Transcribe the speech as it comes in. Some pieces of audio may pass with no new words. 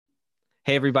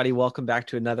Hey, everybody, welcome back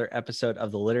to another episode of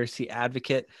The Literacy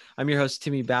Advocate. I'm your host,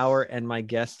 Timmy Bauer, and my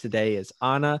guest today is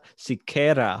Ana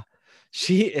Siqueira.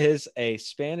 She is a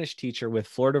Spanish teacher with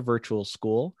Florida Virtual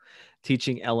School,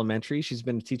 teaching elementary. She's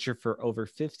been a teacher for over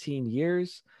 15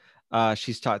 years.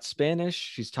 She's taught Spanish,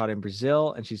 she's taught in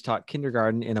Brazil, and she's taught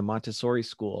kindergarten in a Montessori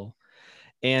school.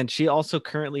 And she also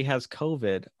currently has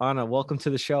COVID. Ana, welcome to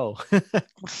the show.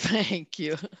 Thank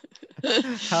you.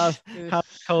 How's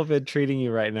COVID treating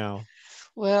you right now?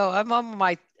 Well, I'm on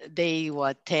my day,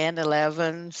 10,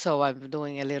 11, so I'm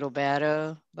doing a little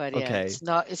better. But yeah, Okay.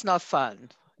 it's not fun.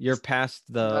 You're past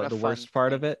Not a the fun worst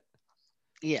part of thing. it.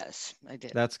 Yes, I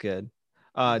did. That's good.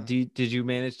 Mhm. Did you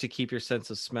manage to keep your sense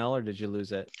of smell, or did you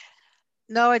lose it?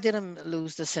 No, I didn't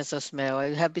lose the sense of smell.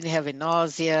 I have been having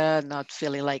nausea, not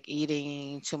feeling like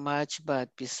eating too much, but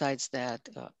besides that,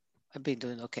 I've been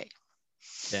doing okay.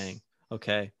 Dang.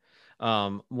 Okay.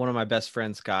 One of my best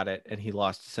friends got it, and he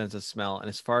lost a sense of smell. And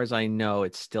as far as I know,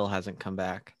 it still hasn't come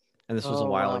back. And this was a Oh,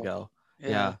 while wow. ago. Yeah.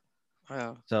 Yeah.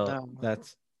 Well, So no.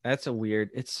 that's a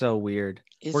weird. It's so weird.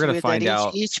 We're It's gonna weird that find each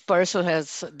out. each person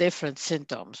has different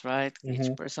symptoms, right? Each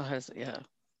Mhm. person has, yeah.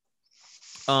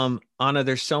 Anna,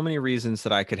 there's so many reasons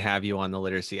that I could have you on the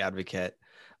Literacy Advocate.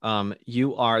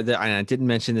 You are and I didn't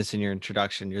mention this in your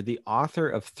introduction, you're the author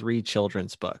of three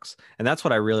children's books. And that's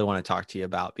what I really want to talk to you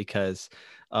about because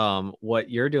what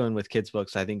you're doing with kids'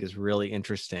 books, I think is really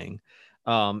interesting.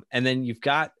 And then you've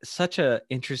got such a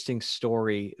interesting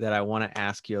story that I want to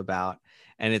ask you about.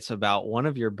 And it's about one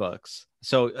of your books.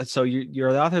 So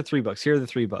you're the author of three books. Here are the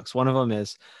three books. One of them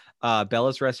is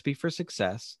Bella's Recipe for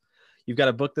Success. You've got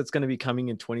a book that's going to be coming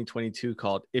in 2022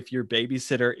 called If Your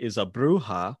Babysitter is a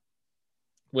Bruja,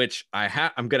 which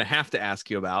I'm going to have to ask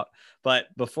you about.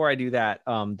 But before I do that,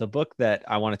 the book that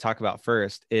I want to talk about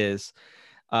first is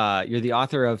you're the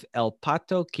author of El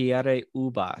Pato Quiere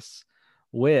Uvas,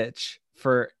 which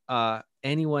for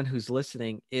anyone who's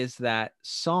listening is that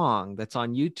song that's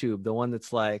on YouTube, the one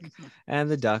that's like, and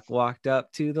the duck walked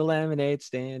up to the lemonade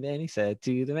stand and he said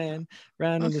to the man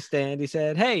running the stand, he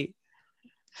said, "Hey,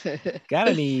 got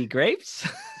any grapes?"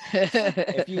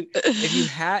 If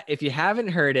you haven't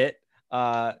heard it,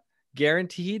 uh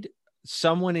guaranteed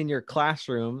someone in your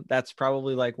classroom, that's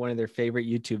probably like one of their favorite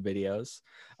YouTube videos.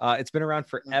 It's been around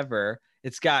forever.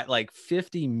 It's got like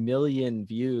 50 million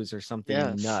views or something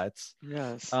Yes, nuts.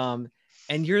 yes. um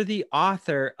and you're the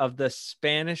author of the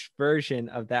Spanish version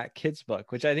of that kids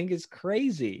book, which I think is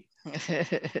crazy.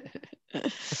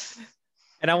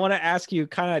 And I want to ask you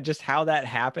kind of just how that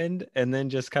happened and then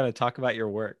just kind of talk about your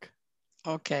work.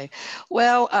 Okay.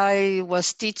 Well, I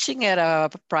was teaching at a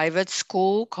private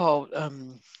school called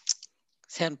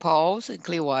St. Paul's in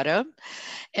Clearwater.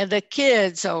 And the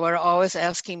kids were always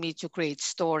asking me to create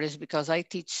stories because I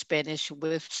teach Spanish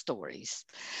with stories.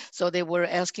 So they were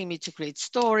asking me to create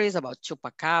stories about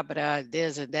chupacabra,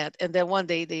 this and that. And then one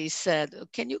day they said,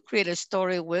 "Can you create a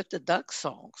story with the duck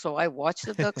song?" So I watched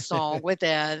the duck song with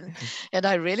them and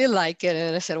I really like it.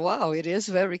 And I said, wow, it is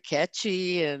very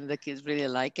catchy and the kids really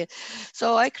like it.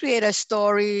 So I create a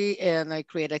story and I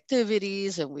create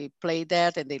activities and we play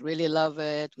that and they really love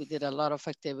it. We did a lot of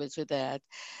activities with that.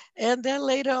 And then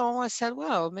later on, I said,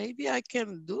 well, maybe I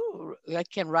can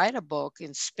write a book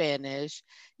in Spanish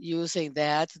using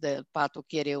that, the Pato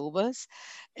Quiere Uvas.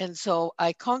 And so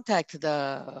I contacted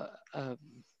the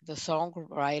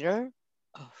songwriter,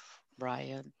 oh,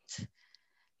 Brian.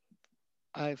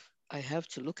 I have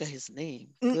to look at his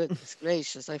name. Goodness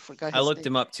gracious, I forgot I his looked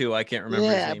name. him up too. I can't remember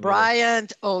his Yeah, name either.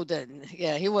 Bryant Oden.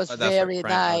 Yeah, he was Oh, that's right, very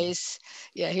Brian Oden. nice.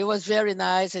 Yeah, he was very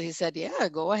nice. And he said, yeah,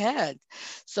 go ahead.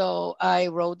 So I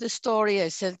wrote the story, I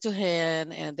sent to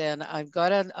him, and then I've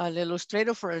got an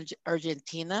illustrator for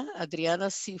Argentina, Adriana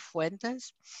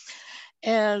Cifuentes.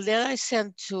 And then I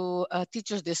sent to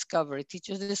Teachers Discovery.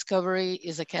 Teachers Discovery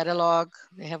is a catalog.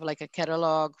 They have like a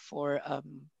catalog for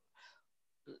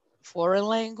foreign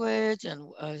language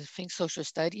and I think social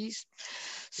studies. Yeah.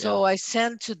 So I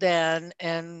sent to them,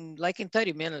 and like in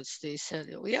 30 minutes, they said,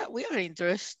 "Oh, yeah, we are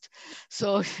interested."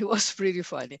 So it was pretty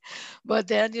funny. But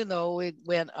then, we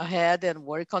went ahead and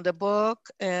worked on the book,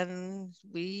 and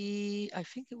I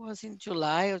think it was in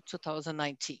July of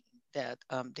 2019 that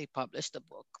they published the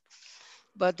book.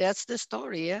 But that's the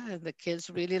story, yeah. And the kids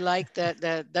really like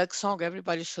that song.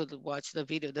 Everybody should watch the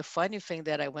video. The funny thing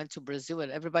that I went to Brazil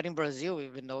and everybody in Brazil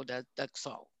even know that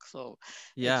song. So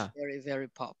it's Yeah. very, very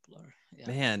popular. Yeah.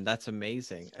 Man, that's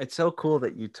amazing. It's so cool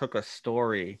that you took a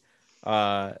story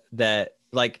that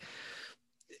like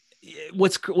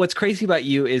what's crazy about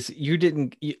you is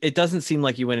it doesn't seem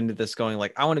like you went into this going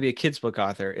like I want to be a kids book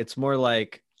author. It's more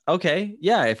like Okay,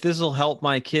 yeah, if this will help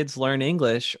my kids learn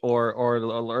English,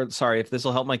 or sorry, if this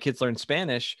will help my kids learn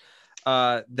Spanish,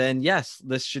 then yes,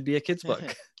 this should be a kids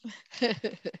book.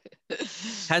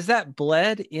 Has that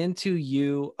bled into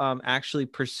you actually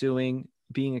pursuing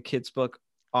being a kids book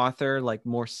author like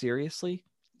more seriously?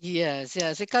 Yes,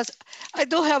 yes, because I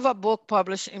do have a book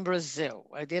published in Brazil.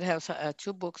 I did have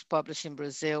two books published in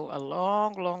Brazil a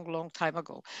long, long, long time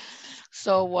ago.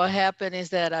 So what happened is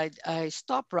that I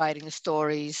stopped writing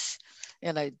stories,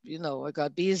 and I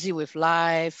got busy with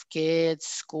life, kids,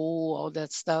 school, all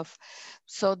that stuff.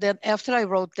 So then after I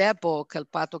wrote that book, El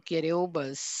Pato Quiere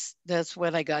Uvas, that's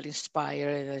when I got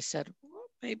inspired, and I said, "Well,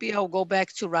 maybe I'll go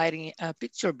back to writing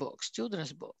picture books,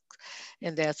 children's books."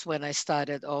 And that's when I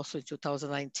started also in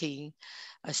 2019.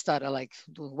 I started like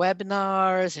doing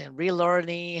webinars and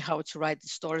relearning how to write the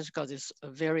stories because it's a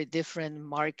very different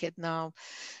market now.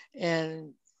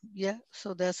 And yeah,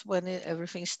 so that's when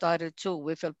everything started too.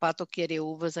 With El Pato Quiere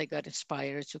Uvas, I got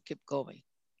inspired to keep going.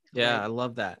 Yeah, I Right.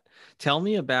 love that. Tell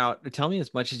me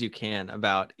as much as you can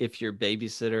about if your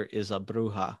babysitter is a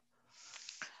bruja.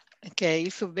 Okay,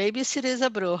 if your babysitter is a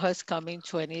bruja, is coming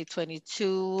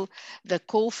 2022. The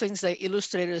cool things, the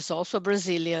illustrator is also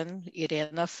Brazilian,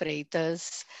 Irena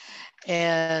Freitas,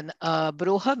 and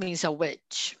bruja means a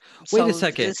witch. Wait a So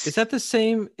second. this, Is that the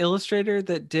same illustrator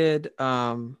that did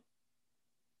I'm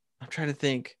trying to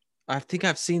think. I think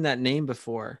I've seen that name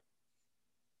before.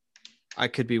 I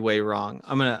could be way wrong.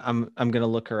 I'm gonna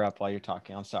look her up while you're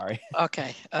talking. I'm sorry.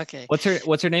 okay, okay.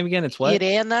 What's her name again? It's what?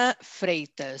 Irena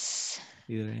Freitas.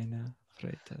 Irena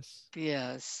Freitas.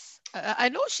 Yes. I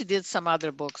know she did some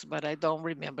other books, but I don't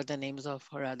remember the names of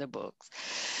her other books.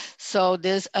 So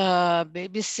this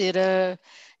babysitter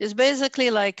is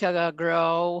basically like a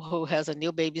girl who has a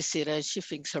new babysitter. She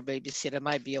thinks her babysitter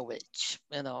might be a witch,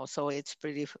 so it's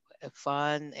pretty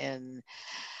fun. And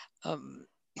um,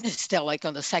 it's still like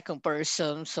on the second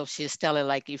person. So she's telling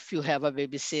like, if you have a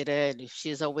babysitter and if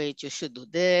she's a witch, you should do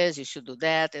this, you should do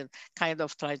that, and kind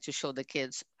of trying to show the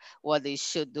kids what they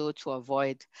should do to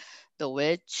avoid the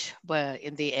witch. But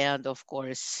in the end, of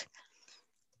course,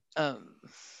 um,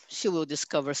 she will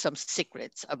discover some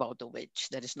secrets about the witch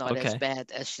that is not as Okay.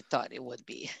 bad as she thought it would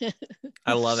be.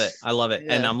 I love it. I love it.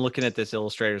 And Yeah, I'm looking at this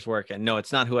illustrator's work, and no,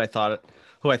 it's not who I thought it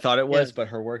yeah. was, but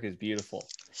her work is beautiful.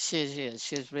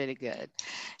 She's really good.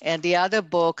 And the other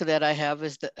book that I have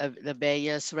is the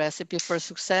Bea's Recipe for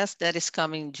Success that is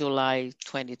coming July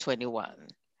 2021.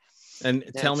 And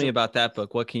tell That's me about that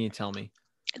book. What can you tell me?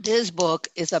 This book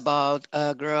is about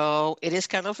a girl. It is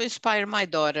kind of inspired my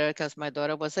daughter because my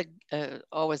daughter was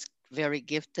always very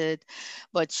gifted,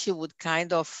 but she would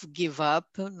kind of give up.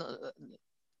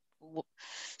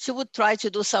 She would try to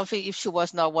do something. If she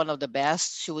was not one of the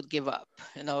best, she would give up.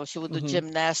 She would do Hmm.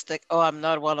 gymnastic. Oh, I'm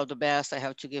not one of the best, I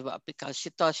have to give up, because she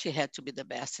thought she had to be the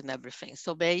best in everything.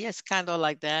 So Bea is kind of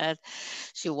like that.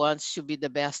 She wants to be the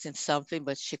best in something,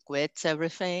 but she quits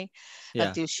everything Yeah.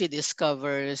 until she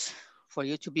discovers, for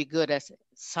you to be good at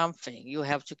something, you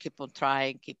have to keep on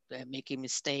trying, keep making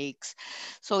mistakes.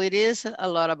 So it is a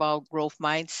lot about growth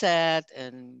mindset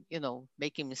and,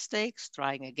 making mistakes,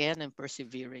 trying again, and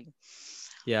persevering.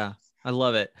 Yeah, I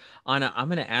love it. Anna, I'm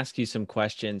going to ask you some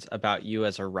questions about you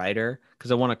as a writer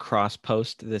because I want to cross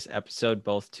post this episode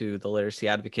both to the Literacy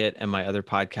Advocate and my other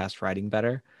podcast, Writing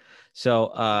Better.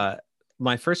 So,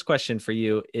 my first question for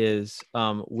you is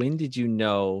when did you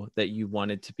know that you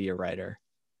wanted to be a writer?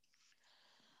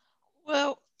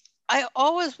 Well, I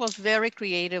always was very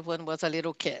creative when was a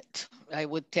little kid. I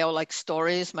would tell like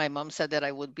stories. My mom said that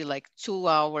I would be like 2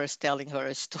 hours telling her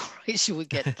a story. She would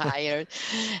get tired.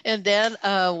 And then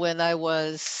when I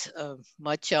was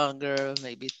much younger,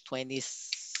 maybe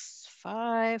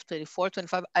 25, 24,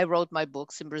 25, I wrote my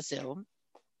books in Brazil.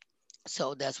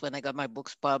 So that's when I got my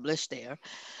books published there.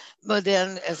 But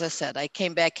then, as I said, I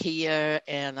came back here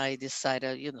and I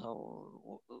decided,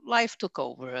 life took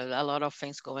over, a lot of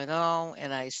things going on,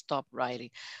 and I stopped writing.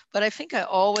 But I think I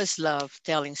always loved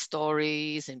telling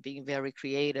stories and being very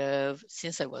creative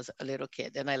since I was a little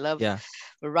kid. And I love Yeah.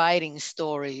 writing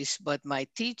stories, but my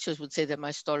teachers would say that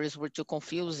my stories were too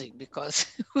confusing because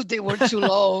they were too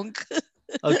long.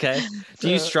 Okay. Do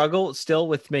you So struggle still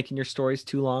with making your stories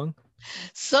too long?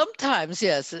 sometimes,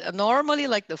 yes. Normally,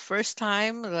 like the first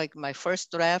time, like my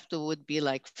first draft would be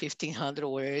like 1,500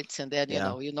 words, and then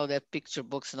Yeah. that picture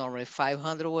books normally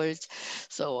 500 words.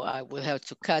 So I would have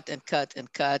to cut and cut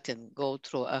and cut and go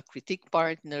through critique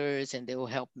partners, and they will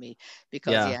help me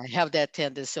because Yeah. yeah, I have that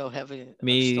tendency of having a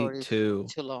Me story too.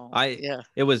 too long. I Yeah,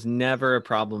 It was never a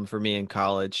problem for me in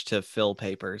college to fill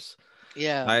papers.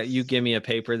 yeah, You give me a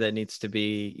paper that needs to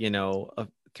be,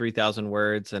 3,000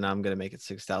 words and I'm going to make it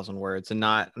 6,000 words, and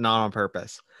not on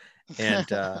purpose. And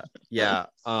yeah,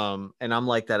 and I'm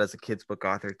like that as a kid's book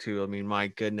author too. I mean, my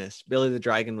goodness, Billy the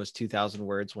Dragon was 2,000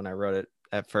 words when I wrote it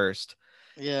at first.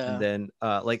 And Yeah. then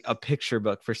like a picture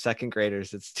book for second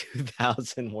graders, it's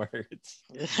 2,000 words.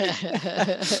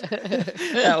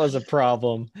 That was a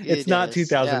problem. It's It not is.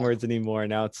 2,000 Yeah. words anymore.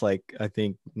 Now it's like, I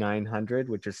think 900,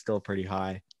 which is still pretty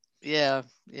high. Yeah.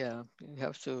 Yeah. You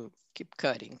have to keep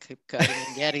cutting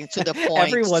and getting to the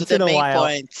Every point, to once the in a main while,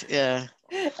 point. Yeah.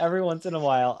 every once in a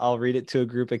while, I'll read it to a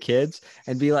group of kids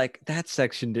and be like, that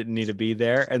section didn't need to be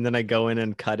there. And then I go in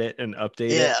and cut it and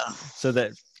update it Yeah. so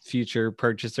that future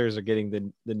purchasers are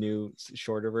getting the new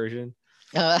shorter version.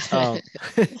 Uh, Um,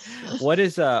 what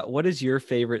is your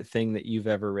favorite thing that you've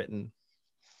ever written?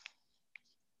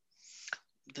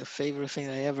 the favorite thing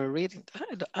I ever read,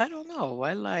 I don't know.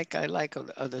 I like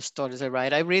other stories I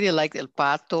write. I really like El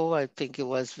Pato. I think it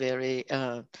was very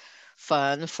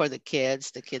fun for the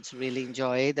kids. The kids really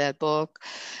enjoy that book.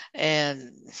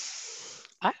 And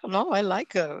I don't know. I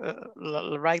like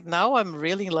right now. I'm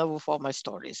really in love with all my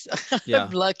stories. I'm Yeah.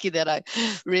 lucky that I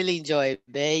really enjoy.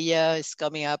 Bella is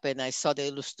coming up, and I saw the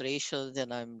illustrations,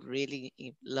 and I'm really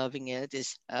loving it.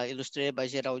 It's illustrated by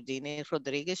Geraldine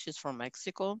Rodriguez. She's from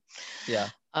Mexico. Yeah.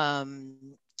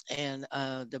 And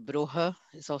The Bruja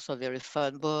is also a very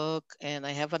fun book. And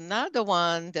I have another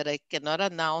one that I cannot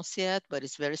announce yet, but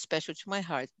it's very special to my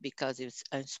heart because it's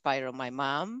inspired on my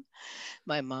mom.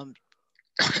 My mom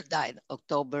died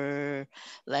October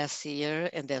last year,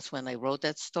 and that's when I wrote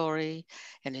that story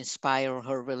and inspired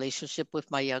her relationship with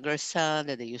my younger son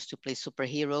that they used to play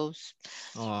superheroes.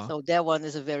 Aw. So that one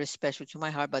is a very special to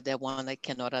my heart, but that one I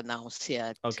cannot announce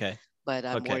yet. Okay. But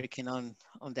I'm Okay. working on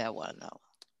that one now.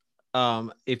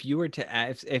 If you were to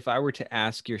if I were to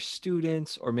ask your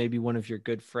students or maybe one of your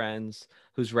good friends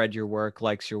who's read your work,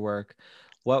 likes your work,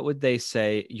 what would they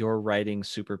say your writing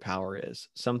superpower is?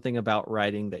 Something about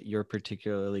writing that you're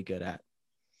particularly good at.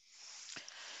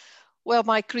 Well,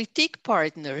 my critique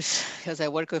partners, because I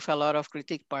work with a lot of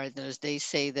critique partners, they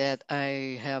say that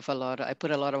I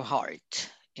put a lot of heart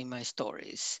in my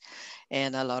stories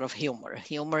and a lot of humor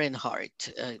and heart.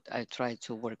 I try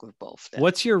to work with both of them.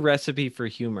 What's your recipe for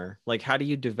humor? Like, how do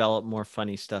you develop more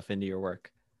funny stuff into your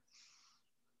work?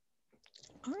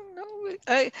 I don't know.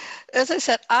 As I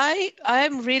said,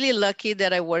 I'm really lucky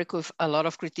that I work with a lot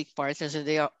of critique partners, and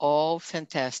they are all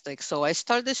fantastic. So I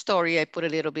start the story, I put a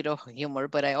little bit of humor,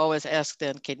 but I always ask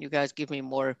them, "Can you guys give me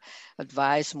more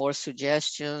advice, more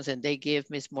suggestions?" And they give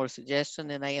me more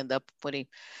suggestions, and I end up putting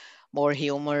more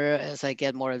humor as I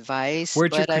get more advice.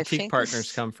 Where'd your But I critique think partners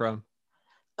it's come from?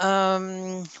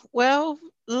 well,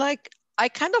 like I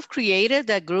kind of created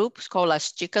a group. It's called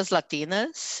Las Chicas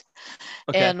Latinas,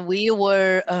 Okay. and we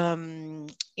were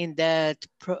in that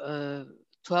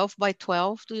 12 by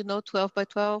 12. Do you know 12 by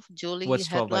 12? Julie What's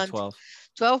 12 by Headland. 12?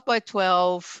 12 by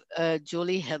 12,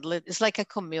 Julie Headland. It's like a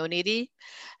community.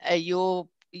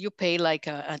 You pay like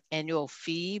an annual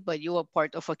fee, but you are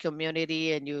part of a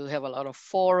community, and you have a lot of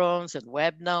forums and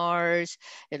webinars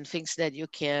and things that you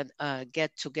can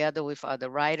get together with other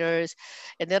writers.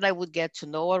 And then I would get to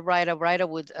know a writer. Writer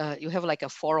would you have like a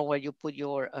forum where you put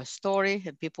your story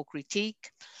and people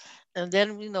critique. And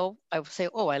then I would say,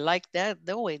 oh, I like that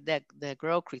the way that the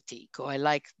girl critique, or I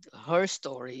like her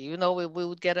story. We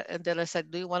would get it. And then I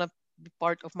said, do you want to be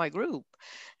part of my group?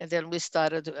 And then we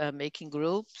started making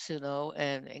groups,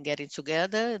 and getting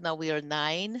together. Now we are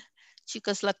 9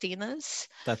 chicas latinas.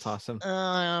 That's awesome.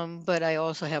 But I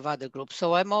also have other groups,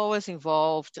 so I'm always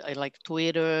involved. I like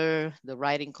Twitter, the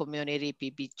writing community,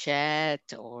 PB chat,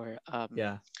 or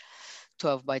Yeah.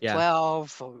 12 by Yeah.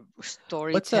 12, or What's a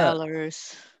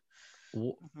storytellers.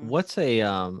 Mhm. what's a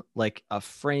like a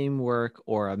framework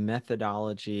or a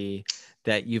methodology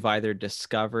that you've either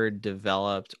discovered,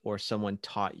 developed, or someone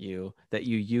taught you that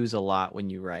you use a lot when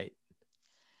you write?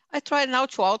 I try now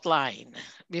to outline.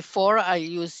 Before I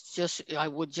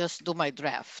would just do my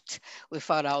draft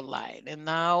without outline. And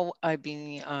now I've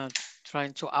been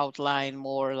trying to outline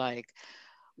more, like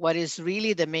what is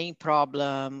really the main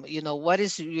problem, what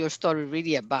is your story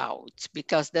really about?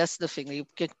 Because that's the thing. You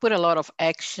can put a lot of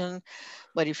action,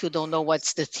 but if you don't know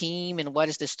what's the theme and what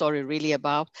is the story really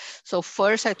about. So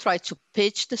first I try to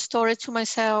pitch the story to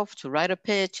myself, to write a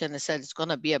pitch, and I said it's going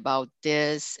to be about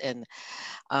this, and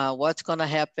what's going to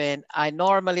happen.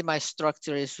 My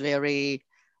structure is very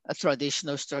a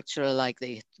traditional structure, like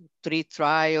the 3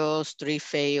 trials, 3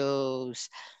 fails,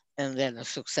 and then a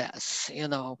success.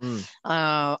 Mm,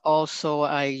 Also,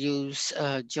 I use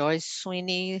Joyce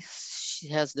Sweeney. She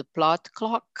has the plot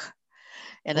clock.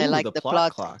 And I Ooh, like the plot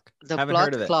clock. the Haven't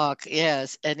heard plot of it. clock,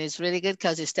 yes. And it's really good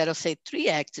because instead of say 3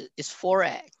 acts, it's 4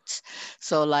 acts.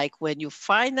 So like when you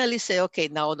finally say, okay,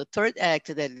 now the third act,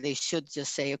 then they should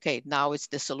just say, okay, now it's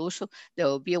the solution. There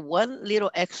will be one little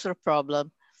extra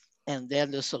problem and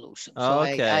then the solution. So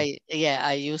Okay. yeah,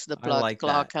 I use the I plot like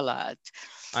that. clock a lot.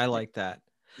 I like that.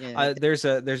 Yeah. There's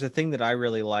a thing that I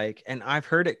really like, and I've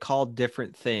heard it called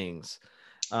different things.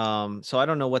 So I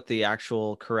don't know what the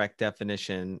actual correct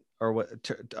definition or what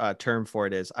term for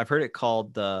it is. I've heard it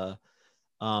called the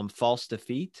false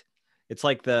defeat. It's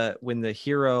like the when the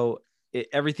hero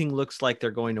everything looks like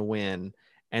they're going to win,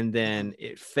 and then Mhm,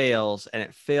 it fails, and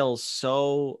it fails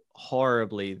so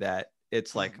horribly that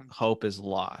it's like mhm. hope is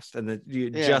lost, and then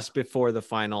Yeah. just before the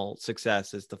final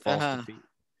success is the false Uh-huh. defeat.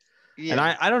 And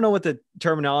Yeah. I don't know what the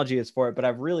terminology is for it, but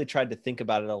I've really tried to think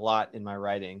about it a lot in my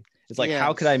writing. It's like, Yes.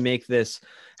 how could I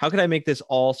make this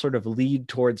all sort of lead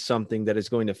towards something that is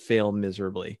going to fail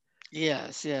miserably?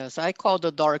 Yes, yes. I call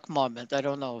the dark moment. I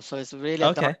don't know. So it's really a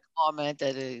dark Okay. moment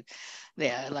that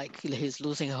yeah, like he's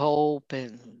losing hope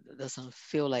and doesn't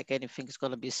feel like anything's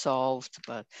gonna be solved,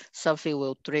 but something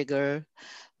will trigger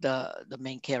the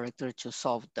main character to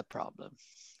solve the problem.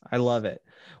 I love it.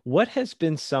 What has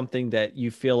been something that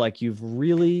you feel like you've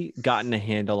really gotten a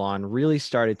handle on, really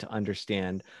started to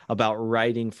understand about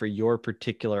writing for your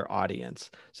particular audience?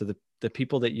 So the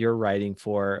people that you're writing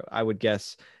for, I would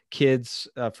guess kids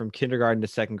from kindergarten to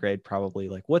second grade, probably.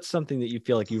 Like, what's something that you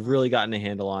feel like you've really gotten a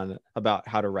handle on about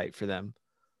how to write for them?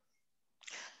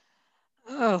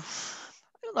 Oh,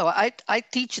 I don't know. I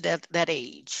teach that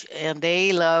age, and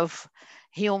they love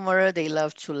humor. They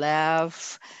love to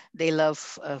laugh. They love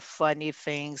funny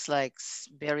things like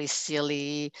very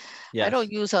silly. I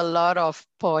don't Yes. use a lot of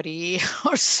potty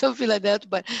or something like that,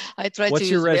 but I try to What's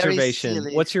your use very reservation?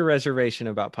 silly. What's your reservation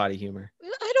about potty humor?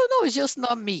 I don't know. It's just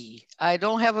not me. I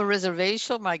don't have a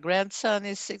reservation. My grandson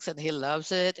is 6 and he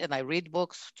loves it, and I read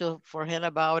books for him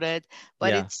about it.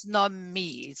 But Yeah. it's not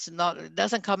me. It's not. It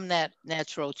doesn't come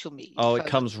natural to me. Oh, If it I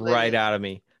was comes right really, out of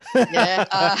me. yeah,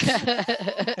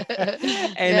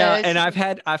 yeah, And I've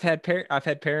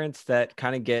had parents that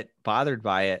kind of get bothered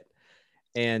by it,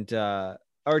 and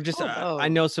or just oh I no.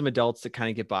 know some adults that kind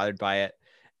of get bothered by it,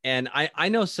 and I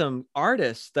know some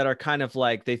artists that are kind of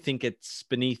like they think it's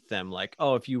beneath them, like,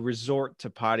 oh, if you resort to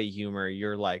potty humor,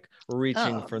 you're like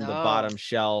reaching Oh from the no. bottom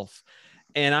shelf.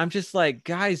 And I'm just like,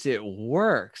 guys, it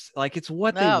works. Like, it's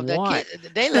what they No, the want.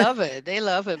 kid, they love it. They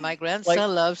love it. My Like,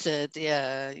 grandson loves it.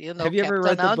 Yeah, have you ever Captain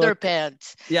read the book?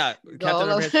 Underpants. Yeah, Captain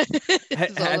All of Underpants.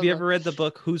 it's all Have you over. ever read the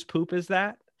book Whose Poop Is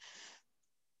That?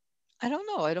 I don't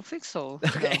know. I don't think so.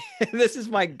 Okay, No. this is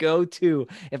my go-to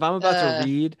if I'm about to Uh,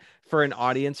 read for an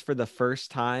audience for the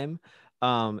first time.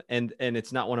 And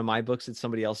it's not one of my books; it's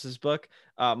somebody else's book.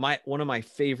 My one of my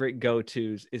favorite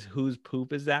go-tos is Whose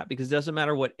Poop Is That? Because it doesn't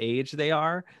matter what age they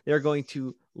are, they're going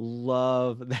to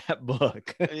love that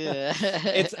book. yeah,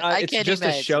 I It's can just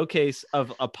a imagine. showcase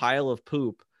of a pile of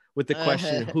poop with the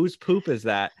question, Uh, whose poop is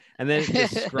that? And then it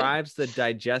describes the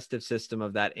digestive system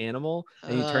of that animal.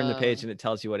 And you turn the uh, page and it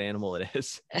tells you what animal it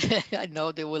is. I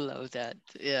know they will love that.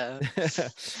 Yeah.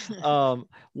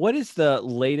 What is the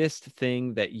latest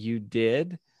thing that you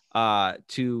did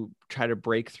to try to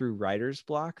break through writer's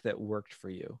block that worked for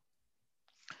you?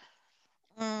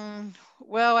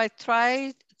 Well, I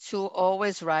try to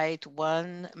always write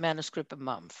one manuscript a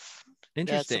month.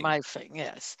 That's Interesting. my thing,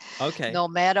 yes. Okay. No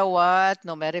matter what,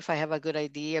 no matter if I have a good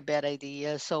idea, bad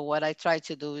idea. So what I try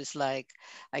to do is like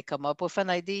I come up with an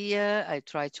idea, I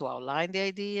try to outline the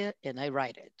idea, and I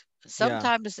write it. Yeah.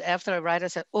 Sometimes after I write, I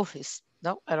say, oh,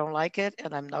 no, I don't like it,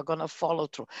 and I'm not gonna follow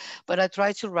through. But I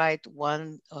try to write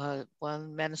one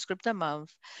manuscript a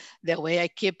month. That way I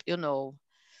keep,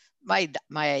 my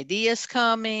ideas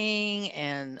coming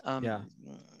and Yeah.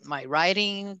 my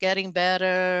writing getting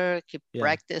better, keep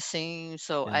Yeah. practicing.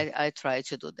 So Yeah. I try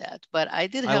to do that, but I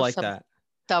did I have like some that.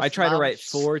 I tough try to write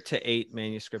months. 4 to 8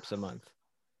 manuscripts a month.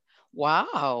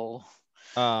 Wow,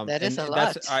 that is And a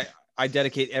that's lot. I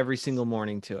dedicate every single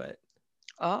morning to it.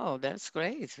 Oh, that's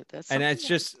great. That's And something it's else.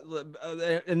 just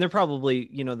and they're probably,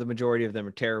 the majority of them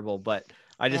are terrible, but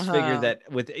I just figure Uh-huh. that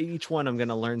with each one I'm going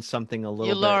to learn something a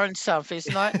You little bit. learn something. It's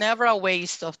not never a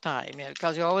waste of time, yeah,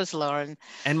 because you always learn.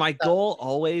 And my Uh, goal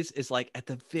always is like at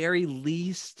the very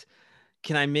least,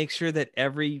 can I make sure that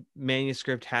every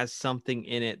manuscript has something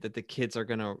in it that the kids are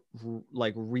going to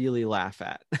like really laugh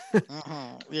at?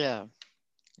 yeah,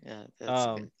 yeah, that's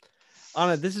good. um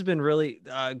Anna, this has been really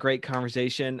great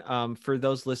conversation. For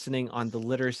those listening on the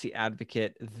Literacy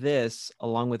Advocate, this,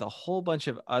 along with a whole bunch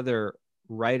of other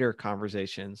writer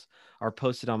conversations, are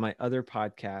posted on my other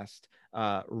podcast,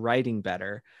 Writing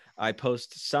Better. I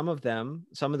post some of them.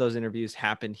 Some of those interviews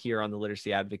happen here on the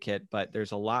Literacy Advocate, but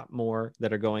there's a lot more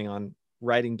that are going on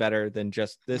Writing Better than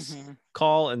just this Mm-hmm.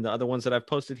 call and the other ones that I've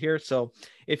posted here. So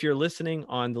if you're listening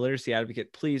on the Literacy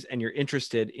Advocate, please, and you're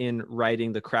interested in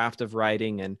writing, the craft of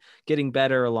writing and getting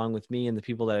better along with me and the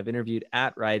people that I've interviewed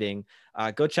at writing,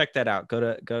 go check that out. Go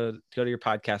to your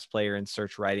podcast player and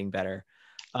search Writing Better.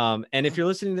 And if you're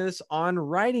listening to this on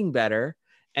Writing Better,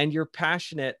 and you're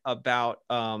passionate about,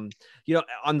 on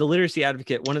the Literacy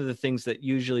Advocate, one of the things that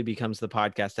usually becomes the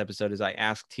podcast episode is I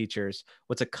ask teachers,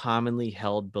 what's a commonly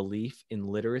held belief in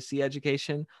literacy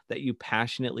education that you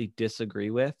passionately disagree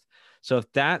with? So if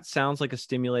that sounds like a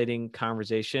stimulating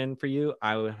conversation for you,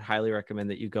 I would highly recommend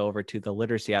that you go over to the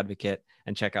Literacy Advocate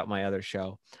and check out my other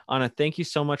show. Anna, thank you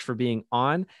so much for being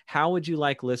on. How would you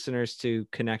like listeners to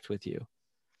connect with you?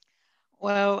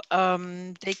 Well,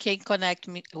 they can connect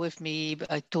with me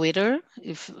by Twitter.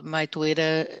 If my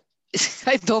Twitter is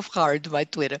kind of hard, my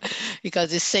Twitter,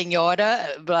 because it's Senora,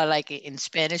 but like in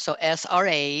Spanish, so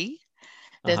SRA,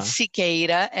 then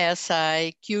Siqueira,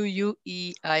 Siqueira,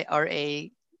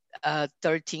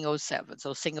 1307.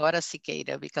 So Senora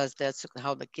Siqueira, because that's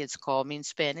how the kids call me in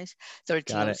Spanish,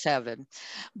 1307.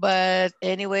 But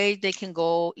anyway, they can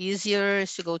go easier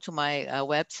is to go to my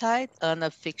website,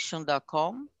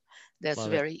 annafiction.com. That's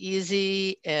very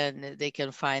easy, and they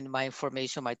can find my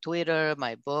information, my Twitter,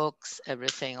 my books,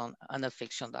 everything on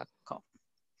annafiction.com.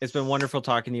 It's been wonderful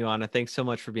talking to you, Anna. Thanks so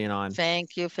much for being on.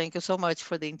 Thank you. Thank you so much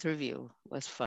for the interview. It was fun.